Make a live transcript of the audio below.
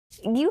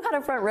You had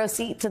a front row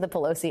seat to the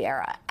Pelosi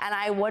era, and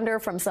I wonder,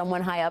 from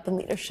someone high up in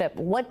leadership,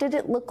 what did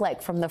it look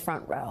like from the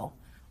front row?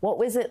 What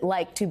was it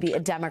like to be a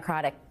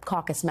Democratic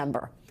caucus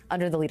member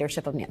under the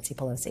leadership of Nancy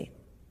Pelosi?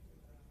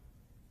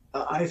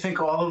 I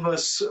think all of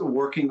us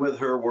working with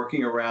her,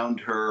 working around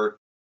her,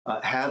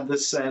 had the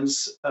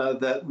sense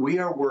that we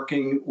are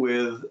working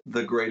with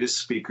the greatest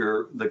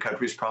speaker the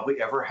country's probably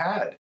ever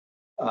had.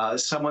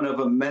 Someone of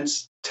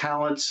immense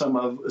talent,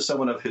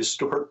 someone of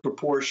historic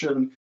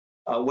proportion.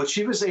 What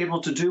she was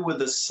able to do with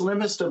the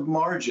slimmest of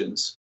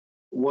margins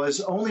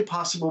was only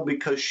possible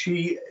because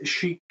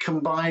she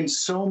combined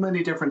so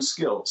many different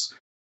skills.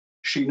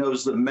 She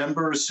knows the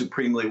members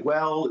supremely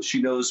well.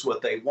 She knows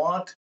what they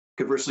want.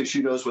 Conversely,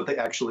 she knows what they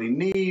actually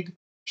need.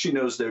 She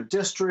knows their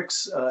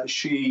districts.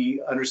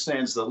 She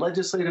understands the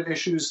legislative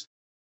issues.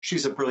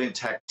 She's a brilliant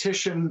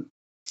tactician.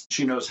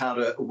 She knows how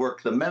to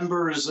work the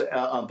members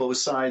on both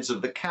sides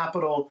of the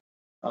Capitol.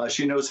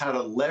 She knows how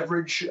to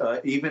leverage,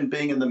 even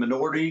being in the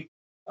minority.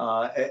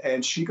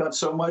 And she got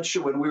so much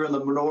when we were in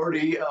the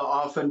minority,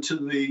 often to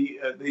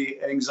the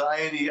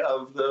anxiety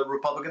of the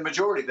Republican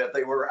majority, that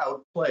they were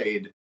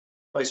outplayed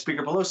by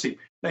Speaker Pelosi.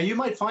 Now, you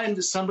might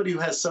find somebody who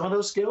has some of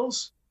those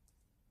skills.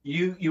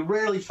 You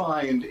rarely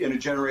find in a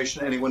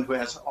generation anyone who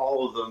has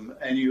all of them,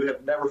 and you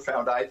have never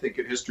found, I think,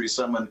 in history,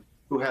 someone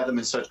who had them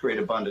in such great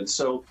abundance.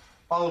 So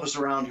all of us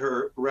around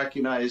her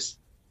recognized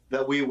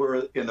that we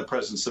were in the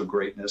presence of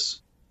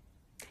greatness.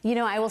 You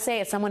know, I will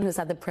say, as someone who's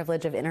had the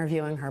privilege of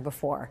interviewing her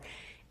before,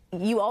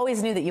 you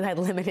always knew that you had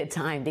limited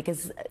time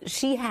because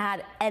she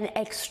had an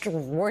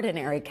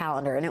extraordinary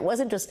calendar. And it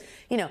wasn't just,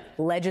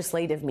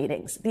 legislative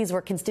meetings. These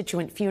were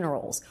constituent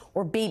funerals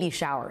or baby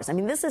showers. I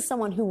mean, this is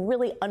someone who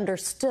really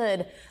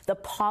understood the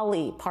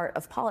poly part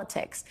of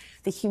politics,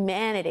 the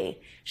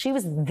humanity. She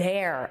was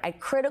there at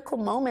critical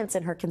moments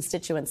in her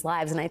constituents'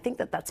 lives. And I think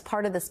that that's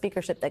part of the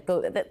speakership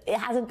that it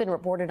hasn't been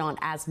reported on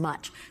as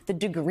much, the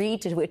degree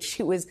to which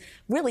she was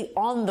really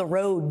on the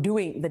road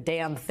doing the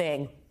damn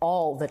thing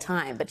all the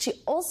time. But she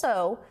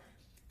also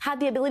had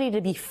the ability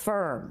to be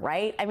firm,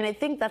 right? I mean, I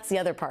think that's the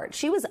other part.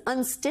 She was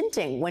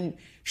unstinting when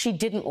she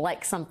didn't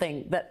like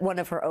something that one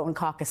of her own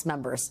caucus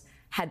members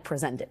had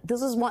presented.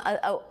 This is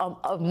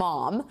a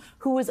mom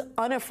who was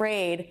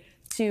unafraid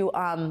to,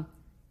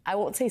 I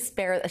won't say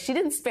spare, she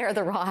didn't spare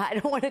the rod. I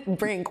don't want to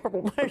bring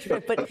corporal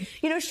punishment, but,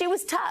 she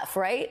was tough,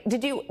 right?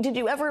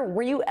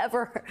 Were you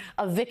ever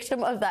a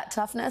victim of that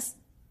toughness?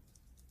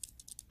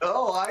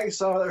 Oh, I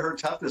saw her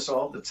toughness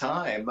all the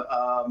time.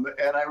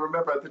 And I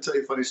remember, I have to tell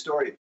you a funny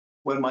story.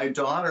 When my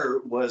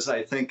daughter was,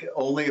 I think,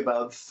 only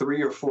about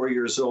 3 or 4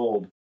 years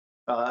old,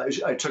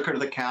 I took her to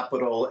the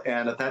Capitol.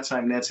 And at that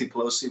time, Nancy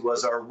Pelosi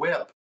was our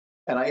whip.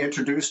 And I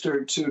introduced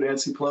her to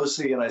Nancy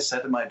Pelosi. And I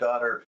said to my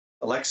daughter,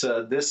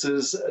 Alexa, this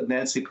is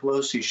Nancy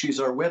Pelosi. She's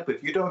our whip.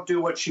 If you don't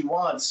do what she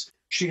wants,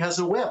 she has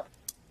a whip.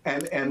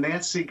 And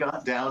Nancy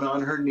got down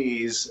on her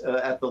knees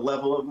at the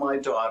level of my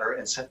daughter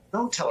and said,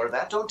 don't tell her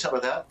that. Don't tell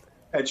her that.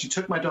 And she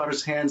took my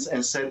daughter's hands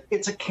and said,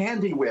 it's a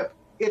candy whip.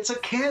 It's a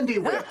candy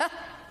whip.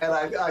 And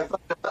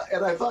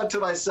I thought to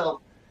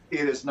myself,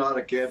 it is not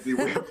a candy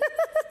whip.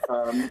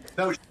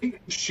 No,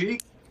 she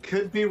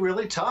could be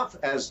really tough,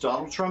 as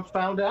Donald Trump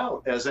found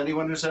out, as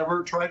anyone who's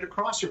ever tried to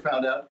cross her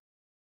found out.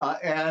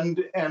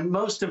 And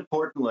most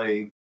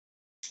importantly,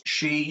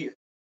 she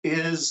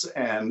is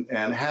and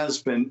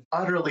has been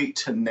utterly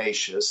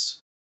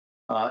tenacious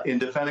in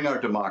defending our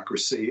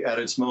democracy at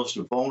its most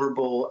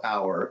vulnerable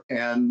hour,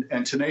 and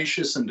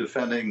tenacious in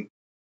defending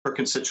her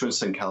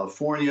constituents in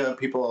California,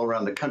 people all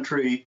around the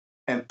country,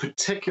 and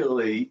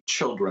particularly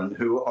children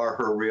who are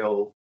her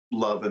real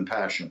love and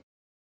passion.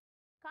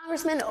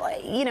 Congressman,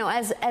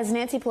 as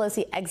Nancy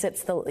Pelosi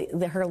exits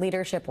her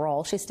leadership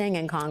role, she's staying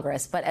in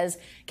Congress, but as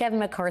Kevin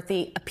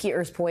McCarthy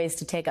appears poised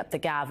to take up the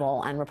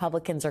gavel and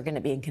Republicans are going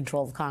to be in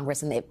control of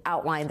Congress and they've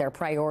outlined their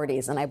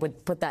priorities, and I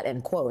would put that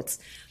in quotes,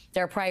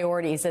 their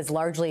priorities is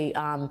largely,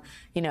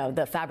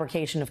 the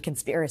fabrication of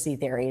conspiracy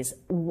theories.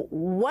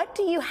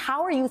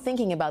 How are you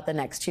thinking about the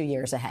next 2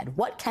 years ahead?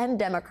 What can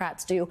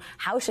Democrats do?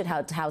 How should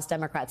House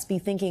Democrats be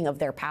thinking of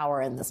their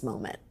power in this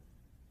moment?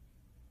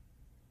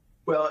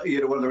 Well,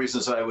 one of the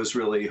reasons I was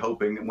really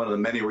hoping, one of the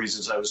many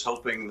reasons I was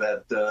hoping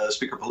that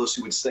Speaker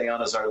Pelosi would stay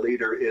on as our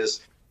leader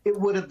is it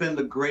would have been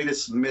the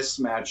greatest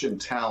mismatch in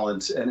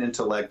talent and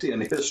intellect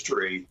in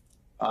history,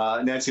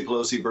 Nancy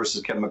Pelosi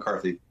versus Kevin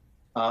McCarthy.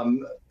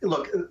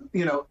 Look,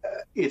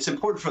 it's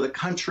important for the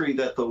country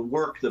that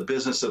the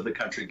business of the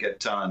country get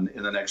done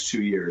in the next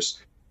 2 years.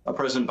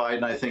 President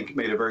Biden, I think,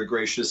 made a very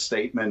gracious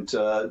statement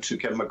to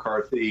Kevin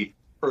McCarthy,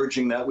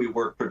 urging that we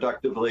work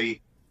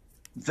productively.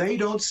 They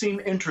don't seem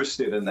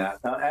interested in that.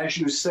 Now, as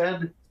you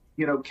said,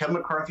 Kevin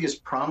McCarthy has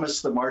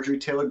promised the Marjorie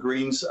Taylor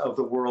Greenes of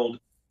the world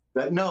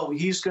that, no,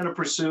 he's going to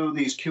pursue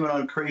these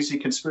QAnon crazy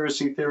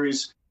conspiracy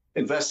theories,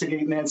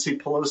 investigate Nancy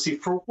Pelosi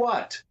for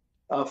what?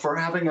 For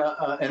having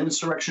an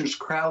insurrectionist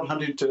crowd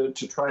hunted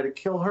to try to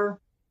kill her.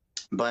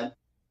 But,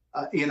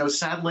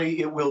 sadly,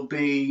 it will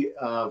be,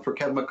 for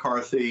Kevin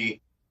McCarthy,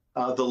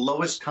 the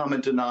lowest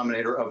common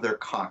denominator of their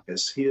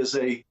caucus. He is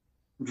a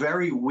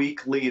very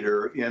weak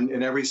leader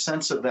in every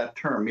sense of that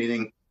term,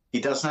 meaning he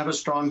doesn't have a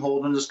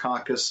stronghold in his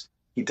caucus.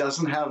 He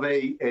doesn't have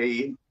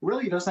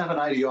really doesn't have an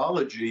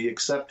ideology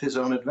except his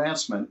own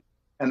advancement.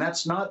 And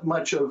that's not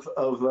much of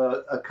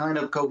a kind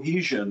of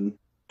cohesion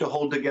to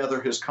hold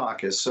together his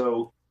caucus.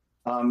 So,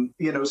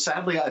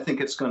 sadly, I think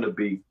it's going to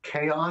be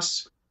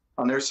chaos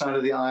on their side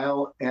of the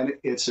aisle. And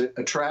it's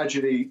a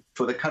tragedy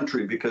for the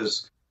country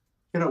because,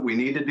 we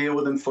need to deal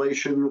with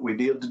inflation. We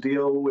need to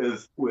deal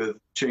with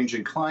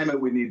changing climate.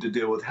 We need to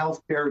deal with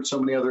healthcare and so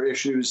many other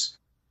issues.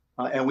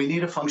 And we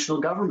need a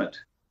functional government.